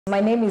My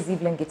name is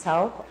Evelyn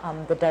Gitau.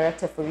 I'm the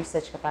Director for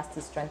Research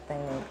Capacity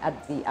Strengthening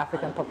at the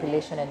African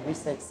Population and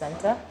Research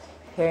Center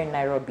here in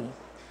Nairobi.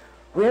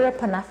 We're a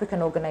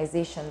Pan-African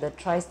organization that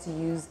tries to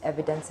use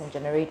evidence and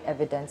generate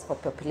evidence for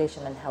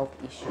population and health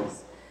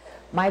issues.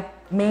 My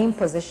main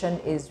position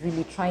is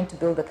really trying to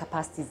build the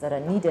capacities that are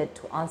needed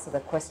to answer the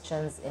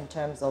questions in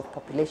terms of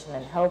population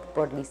and health,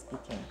 broadly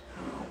speaking.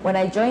 When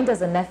I joined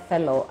as a NEF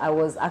fellow, I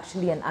was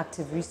actually an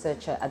active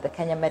researcher at the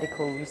Kenya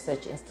Medical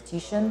Research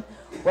Institution,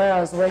 where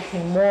I was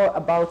working more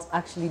about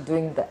actually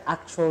doing the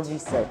actual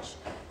research.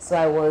 So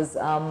I was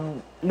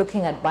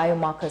looking at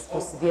biomarkers for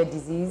severe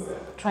disease,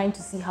 trying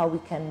to see how we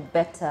can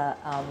better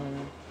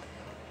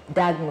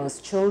diagnose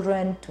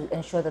children to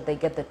ensure that they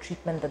get the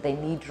treatment that they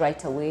need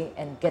right away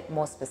and get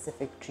more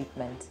specific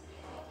treatment.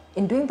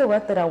 In doing the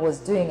work that I was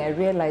doing, I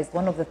realized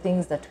one of the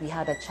things that we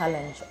had a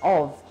challenge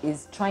of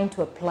is trying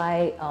to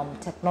apply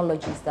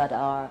technologies that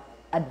are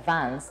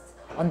advanced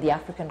on the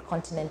African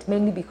continent,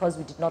 mainly because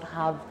we did not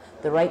have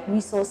the right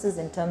resources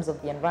in terms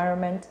of the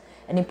environment,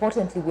 and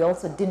importantly, we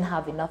also didn't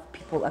have enough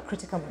people, a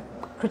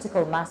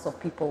critical mass of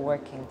people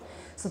working.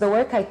 So the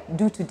work I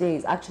do today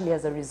is actually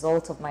as a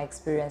result of my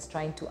experience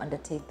trying to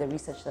undertake the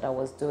research that I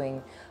was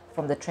doing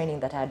from the training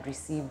that I had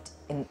received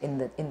in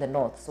the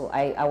north. So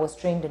I was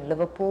trained in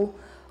Liverpool,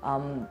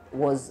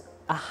 was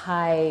a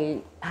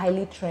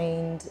highly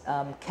trained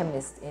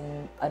chemist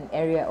in an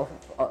area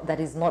that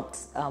is not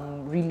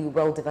really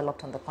well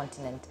developed on the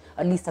continent,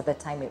 at least at the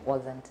time it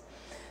wasn't.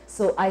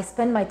 So I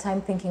spend my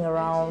time thinking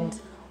around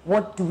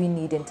what do we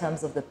need in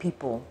terms of the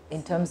people,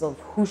 in terms of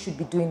who should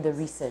be doing the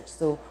research.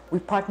 So we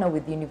partner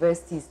with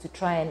universities to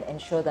try and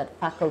ensure that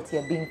faculty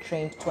are being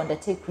trained to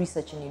undertake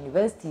research in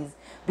universities,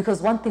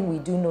 because one thing we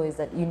do know is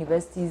that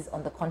universities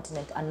on the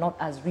continent are not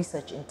as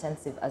research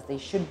intensive as they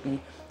should be,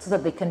 so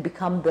that they can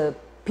become the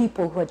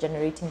people who are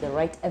generating the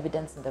right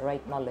evidence and the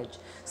right knowledge.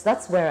 So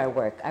that's where I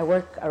work. I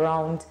work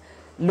around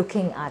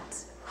looking at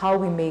how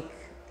we make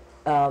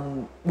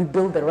we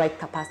build the right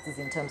capacities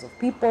in terms of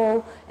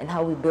people, and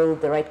how we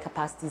build the right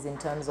capacities in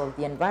terms of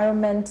the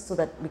environment, so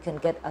that we can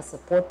get a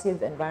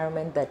supportive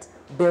environment that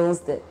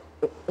builds the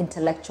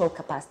intellectual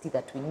capacity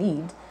that we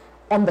need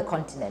on the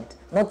continent,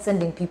 not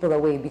sending people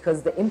away,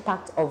 because the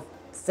impact of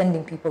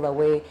sending people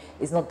away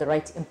is not the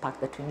right impact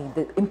that we need.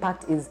 The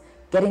impact is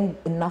getting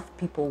enough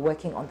people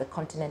working on the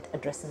continent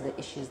addressing the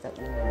issues that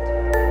we need.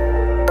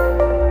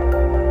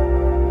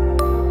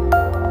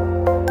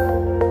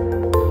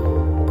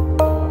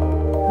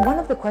 One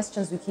of the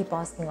questions we keep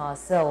asking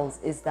ourselves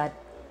is that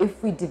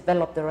if we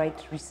develop the right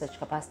research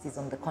capacities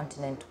on the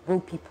continent, will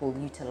people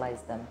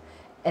utilize them?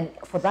 And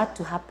for that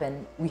to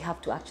happen, we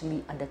have to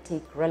actually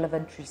undertake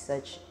relevant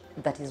research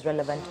that is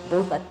relevant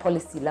both at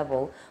policy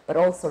level, but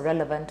also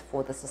relevant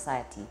for the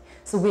society.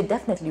 So we're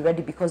definitely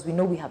ready, because we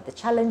know we have the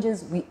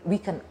challenges, we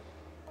can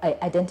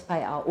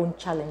identify our own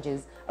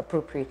challenges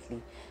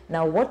appropriately.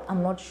 Now, what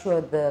I'm not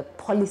sure the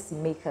policy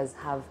makers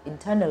have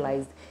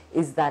internalized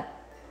is that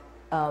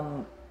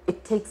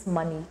it takes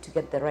money to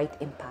get the right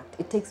impact.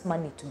 It takes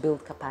money to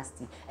build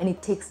capacity, and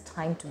it takes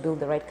time to build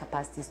the right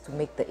capacities to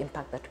make the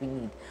impact that we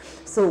need.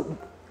 So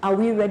are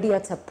we ready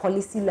at a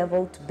policy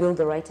level to build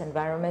the right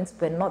environments?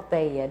 We're not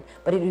there yet,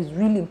 but it is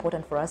really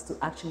important for us to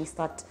actually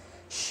start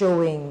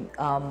showing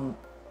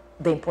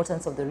the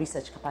importance of the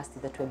research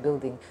capacity that we're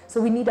building. So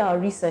we need our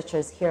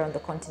researchers here on the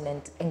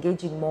continent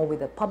engaging more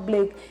with the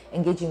public,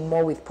 engaging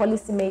more with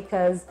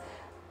policymakers,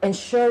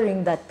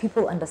 ensuring that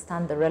people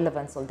understand the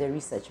relevance of their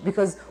research,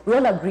 because we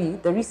all agree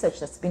the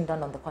research that's being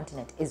done on the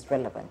continent is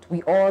relevant.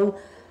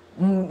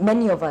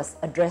 Many of us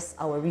address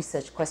our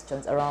research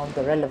questions around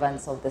the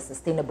relevance of the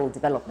Sustainable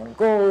Development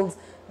Goals.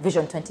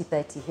 Vision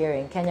 2030 here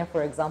in Kenya,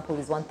 for example,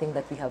 is one thing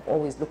that we have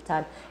always looked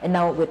at. And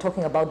now we're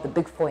talking about the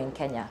big four in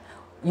Kenya.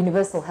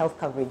 Universal health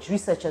coverage.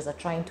 Researchers are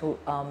trying to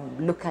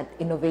look at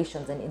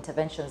innovations and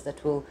interventions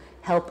that will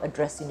help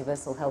address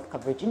universal health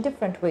coverage in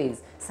different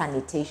ways.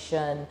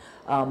 Sanitation,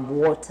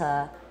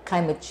 water,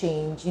 climate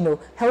change. You know,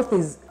 health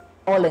is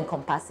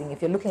all-encompassing.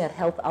 If you're looking at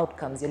health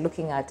outcomes, you're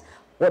looking at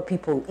what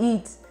people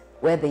eat,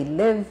 where they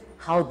live,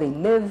 how they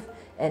live.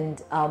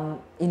 And,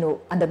 you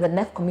know, under the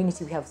NEF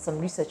community, we have some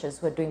researchers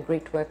who are doing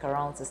great work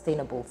around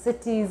sustainable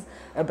cities,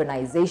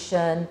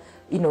 urbanization,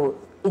 you know,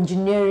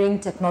 engineering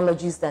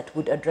technologies that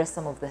would address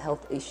some of the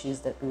health issues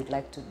that we would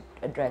like to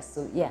address.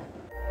 So, yeah.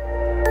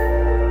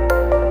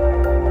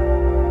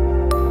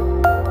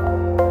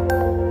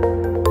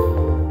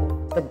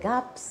 The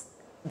gaps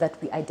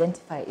that we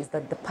identify is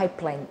that the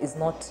pipeline is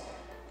not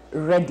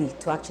ready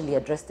to actually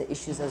address the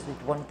issues as we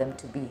want them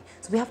to be.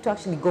 So we have to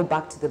actually go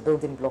back to the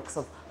building blocks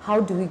of how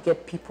do we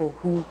get people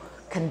who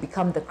can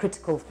become the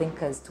critical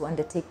thinkers to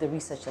undertake the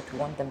research that we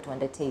want them to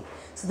undertake.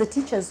 So the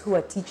teachers who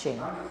are teaching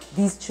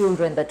these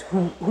children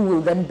who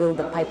will then build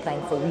the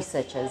pipeline for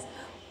researchers,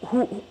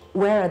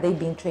 where are they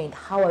being trained?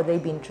 How are they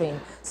being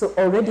trained? So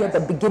already at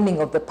the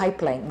beginning of the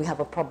pipeline, we have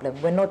a problem.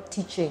 We're not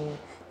teaching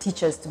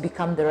teachers to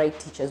become the right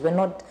teachers.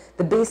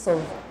 The base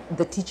of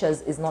the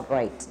teachers is not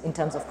right in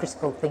terms of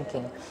critical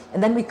thinking.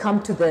 And then we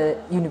come to the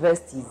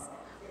universities.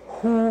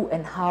 Who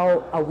and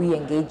how are we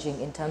engaging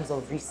in terms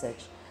of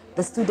research?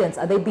 the students,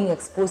 are they being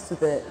exposed to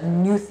the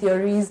new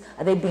theories?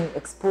 Are they being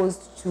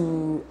exposed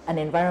to an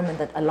environment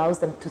that allows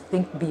them to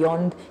think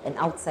beyond and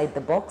outside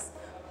the box?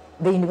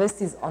 The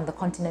universities on the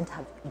continent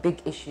have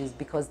big issues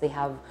because they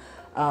have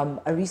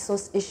a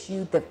resource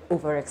issue. They've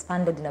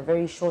overexpanded in a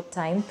very short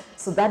time.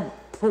 So that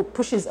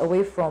pushes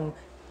away from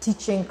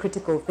teaching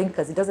critical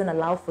thinkers. It doesn't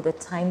allow for the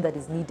time that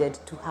is needed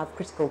to have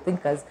critical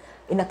thinkers.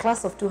 In a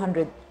class of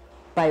 200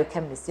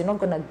 biochemists, you're not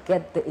going to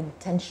get the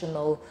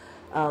intentional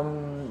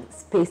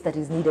space that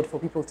is needed for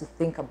people to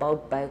think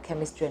about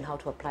biochemistry and how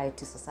to apply it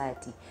to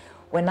society.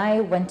 When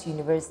I went to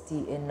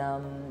university in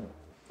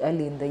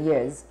early in the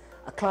years,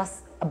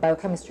 a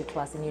biochemistry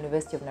class in the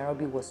University of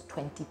Nairobi was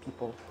 20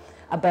 people.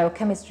 A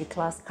biochemistry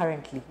class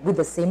currently, with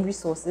the same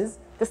resources,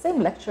 the same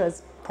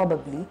lecturers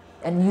probably,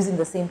 and using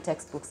the same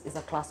textbooks, is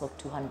a class of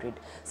 200.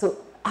 So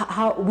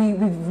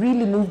we've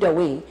really moved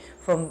away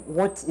from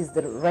what is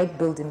the right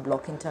building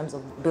block in terms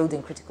of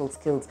building critical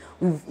skills.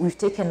 We've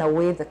taken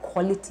away the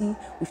quality,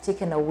 we've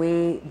taken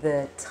away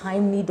the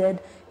time needed,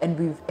 and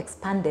we've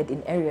expanded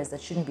in areas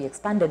that shouldn't be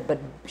expanded but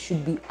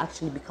should be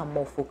actually become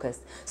more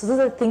focused. So those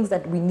are the things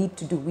that we need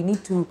to do. We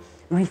need to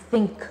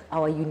rethink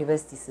our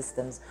university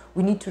systems.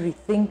 We need to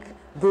rethink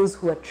those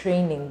who are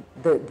training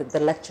the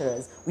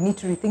lecturers. We need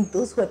to rethink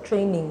those who are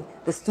training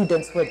the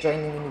students who are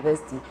joining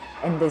university.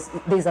 And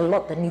there's a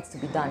lot that needs to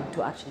be done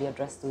to actually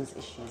address those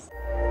issues.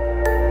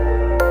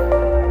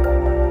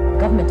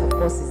 Government, of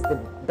course, is the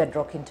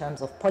bedrock in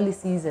terms of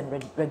policies and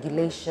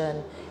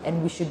regulation,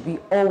 and we should be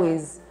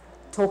always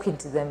talking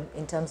to them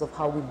in terms of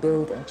how we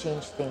build and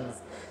change things.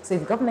 So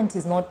if government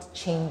is not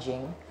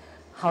changing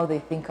how they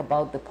think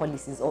about the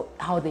policies or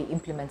how they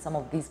implement some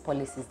of these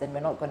policies, then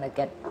we're not going to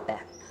get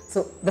there.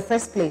 So the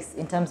first place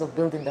in terms of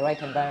building the right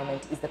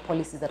environment is the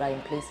policies that are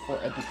in place for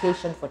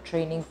education, for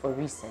training, for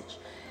research,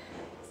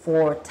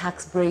 for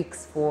tax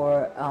breaks,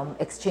 for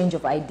exchange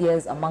of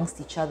ideas amongst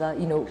each other.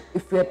 You know,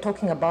 if we're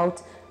talking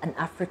about an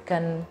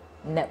African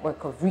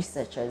network of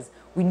researchers,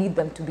 we need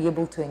them to be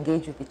able to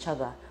engage with each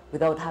other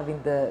without having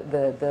how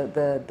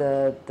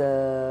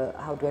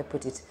do I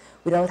put it,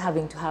 without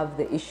having to have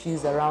the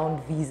issues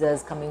around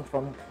visas coming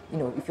from, you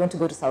know, if you want to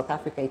go to South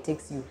Africa, it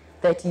takes you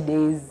 30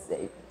 days.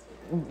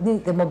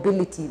 The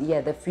mobility,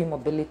 yeah, the free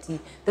mobility.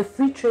 The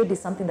free trade is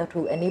something that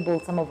will enable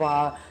some of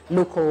our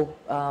local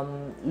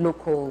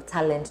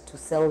talent to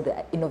sell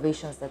the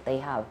innovations that they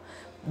have.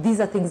 These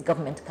are things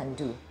government can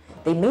do.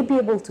 They may be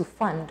able to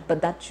fund,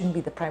 but that shouldn't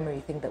be the primary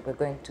thing that we're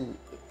going to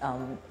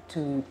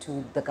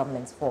the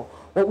governments for.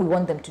 What we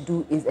want them to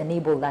do is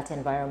enable that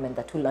environment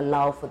that will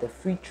allow for the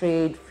free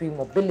trade, free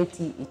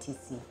mobility,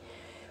 etc.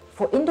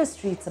 For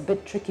industry, it's a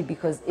bit tricky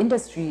because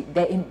industry,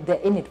 they're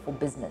in it for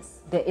business.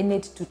 They're in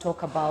it to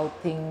talk about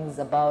things,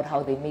 about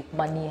how they make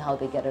money, how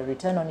they get a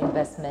return on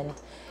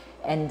investment.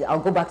 And I'll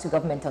go back to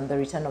government on the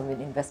return on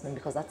investment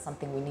because that's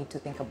something we need to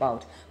think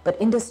about.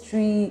 But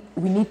industry,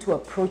 we need to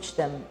approach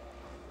them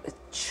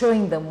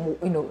showing them,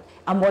 you know,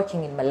 I'm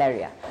working in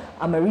malaria.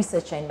 I'm a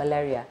researcher in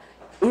malaria.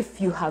 If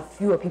you have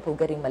fewer people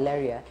getting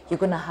malaria, you're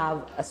going to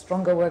have a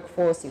stronger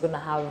workforce. You're going to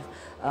have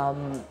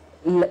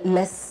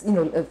less, you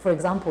know, for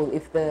example,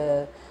 if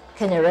the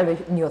Kenya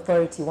Revenue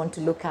Authority want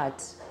to look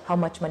at how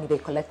much money they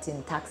collect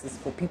in taxes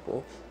for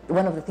people,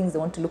 one of the things they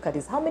want to look at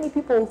is how many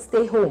people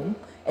stay home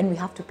and we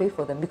have to pay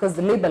for them, because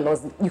the labor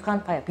laws, you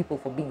can't fire people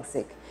for being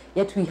sick.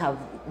 Yet we have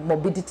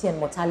morbidity and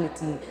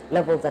mortality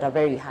levels that are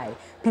very high.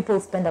 People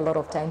spend a lot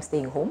of time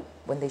staying home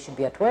when they should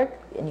be at work,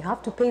 and you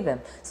have to pay them.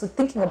 So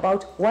thinking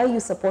about why you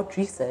support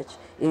research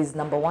is,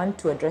 number one,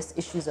 to address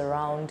issues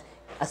around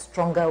a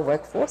stronger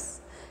workforce.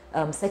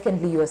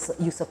 Secondly,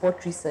 you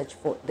support research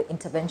for the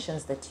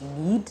interventions that you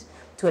need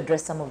to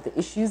address some of the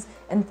issues.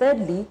 And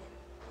thirdly,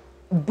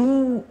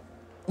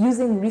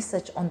 using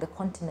research on the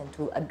continent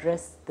to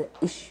address the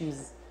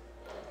issues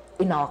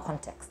in our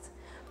context.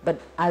 But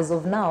as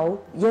of now,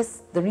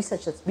 yes, the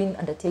research that's been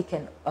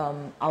undertaken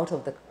out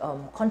of the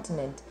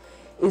continent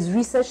is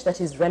research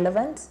that is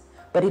relevant,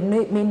 but it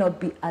may not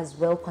be as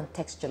well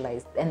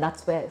contextualized. And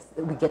that's where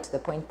we get to the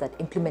point that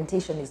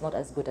implementation is not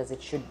as good as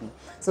it should be.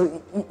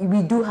 So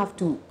we do have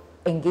to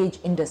engage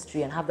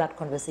industry and have that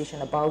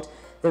conversation about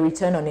the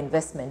return on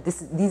investment.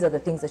 These are the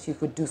things that you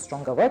could do: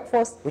 stronger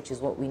workforce, which is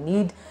what we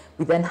need.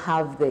 We then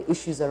have the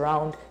issues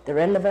around the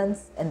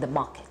relevance and the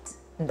market.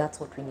 And that's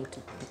what we need to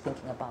be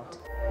thinking about.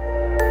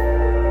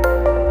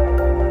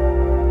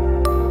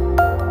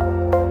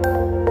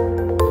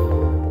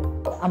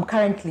 I'm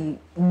currently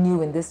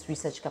new in this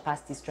research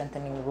capacity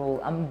strengthening role.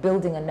 I'm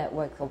building a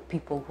network of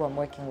people who I'm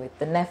working with.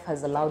 The NEF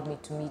has allowed me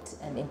to meet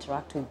and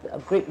interact with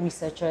great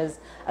researchers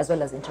as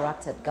well as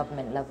interact at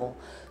government level.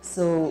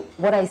 So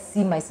what I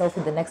see myself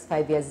in the next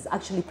 5 years is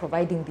actually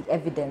providing the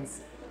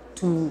evidence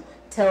to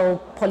tell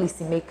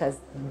policymakers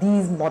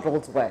these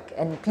models work.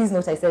 And please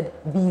note I said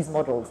these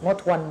models,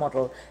 not one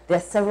model. There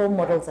are several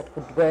models that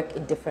could work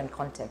in different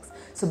contexts.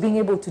 So being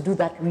able to do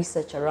that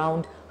research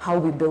around how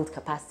we build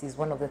capacity is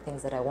one of the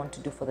things that I want to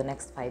do for the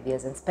next 5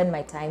 years, and spend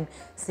my time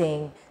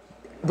saying,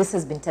 this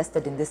has been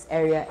tested in this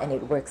area and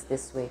it works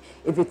this way.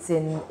 If it's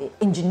in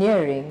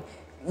engineering,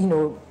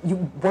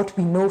 what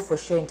we know for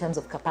sure in terms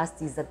of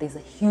capacity is that there's a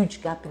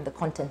huge gap in the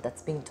content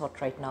that's being taught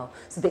right now.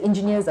 So the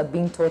engineers are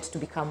being taught to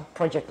become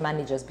project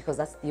managers because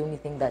that's the only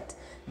thing that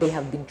they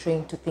have been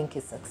trained to think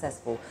is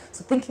successful.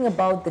 So thinking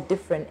about the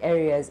different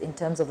areas in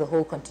terms of the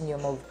whole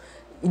continuum of,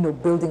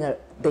 building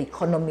the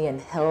economy and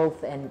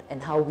health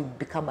and how we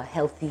become a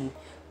healthy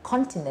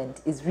continent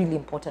is really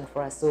important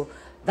for us. So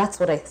that's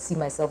what I see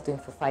myself doing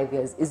for 5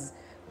 years, is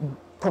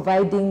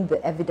providing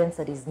the evidence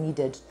that is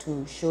needed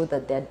to show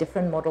that there are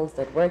different models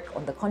that work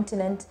on the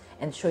continent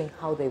and showing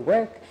how they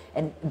work,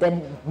 and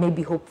then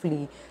maybe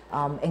hopefully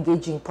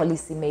engaging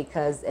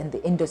policymakers and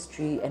the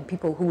industry and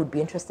people who would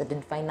be interested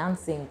in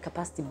financing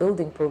capacity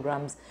building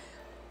programs,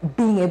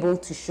 being able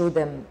to show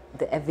them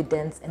the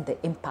evidence and the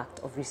impact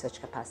of research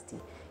capacity.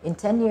 In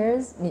 10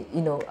 years,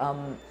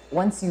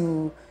 once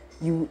you,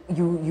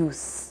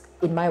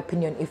 in my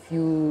opinion, if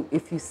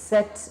you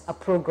set a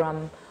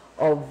program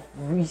of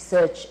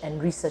research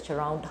and research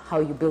around how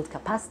you build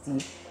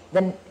capacity,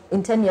 then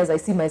in 10 years I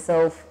see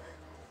myself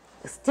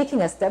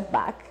taking a step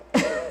back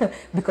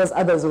because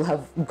others will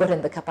have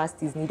gotten the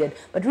capacities needed,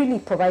 but really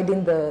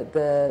providing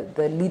the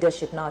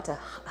leadership now at a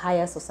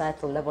higher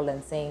societal level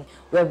and saying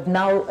we have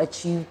now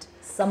achieved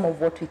some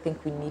of what we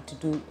think we need to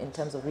do in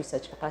terms of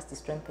research capacity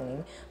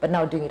strengthening, but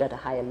now doing it at a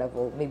higher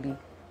level, maybe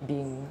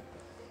being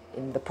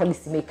in the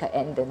policymaker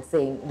end and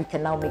saying we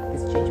can now make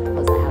this change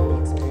because I have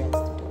the experience.